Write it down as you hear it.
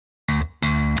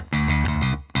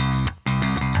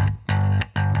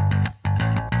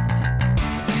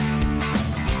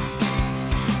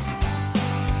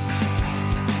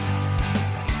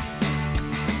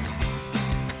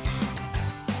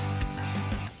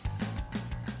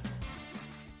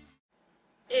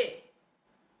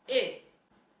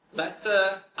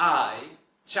Letter I,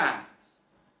 chant.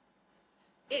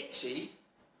 Itchy,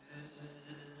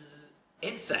 zzz,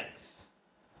 insects.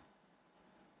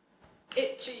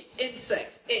 Itchy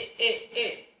insects,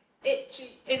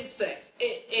 itchy insects,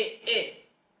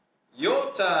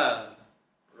 Your turn.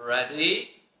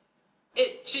 Ready?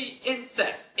 Itchy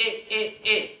insects,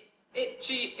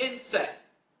 itchy insects.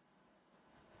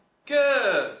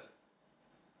 Good.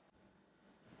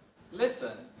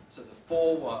 Listen to the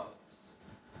 4 words.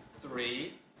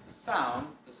 3 sound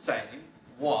the same,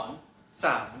 1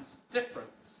 sounds different.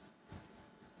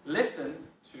 Listen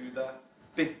to the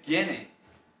beginning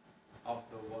of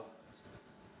the word.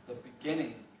 The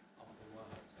beginning of the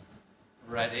word.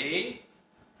 Ready?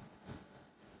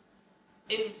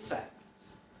 Insect,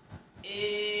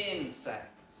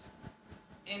 insect,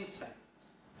 insect.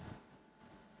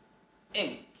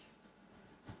 Ink,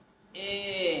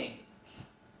 ink,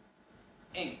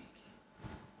 ink.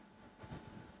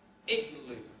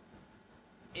 Igloo,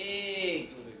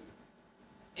 igloo,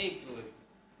 igloo.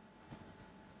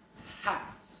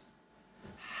 Hat,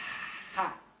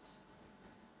 hat,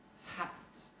 hat.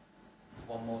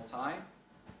 One more time.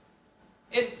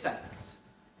 Insect,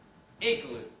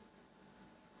 igloo,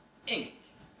 ink,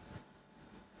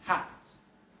 hat.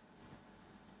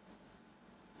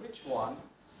 Which one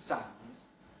sounds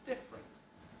different?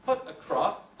 Put a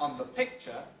cross on the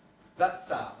picture that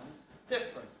sounds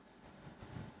different.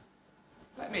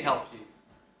 Let me help you.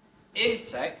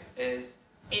 Insect is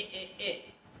I.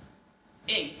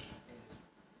 Ink is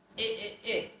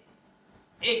I.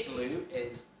 Igloo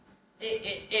is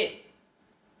I.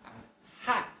 And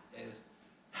hat is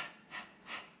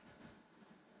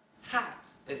hat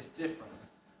is different.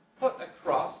 Put a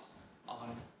cross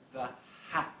on the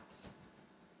hat.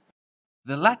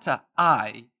 The letter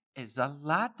I is a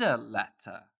ladder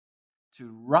letter.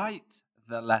 To write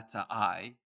the letter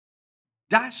I,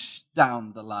 dash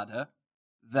down the ladder,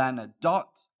 then a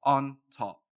dot on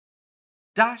top.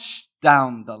 Dash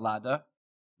down the ladder,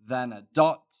 then a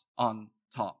dot on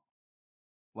top.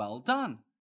 Well done.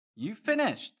 You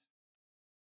finished.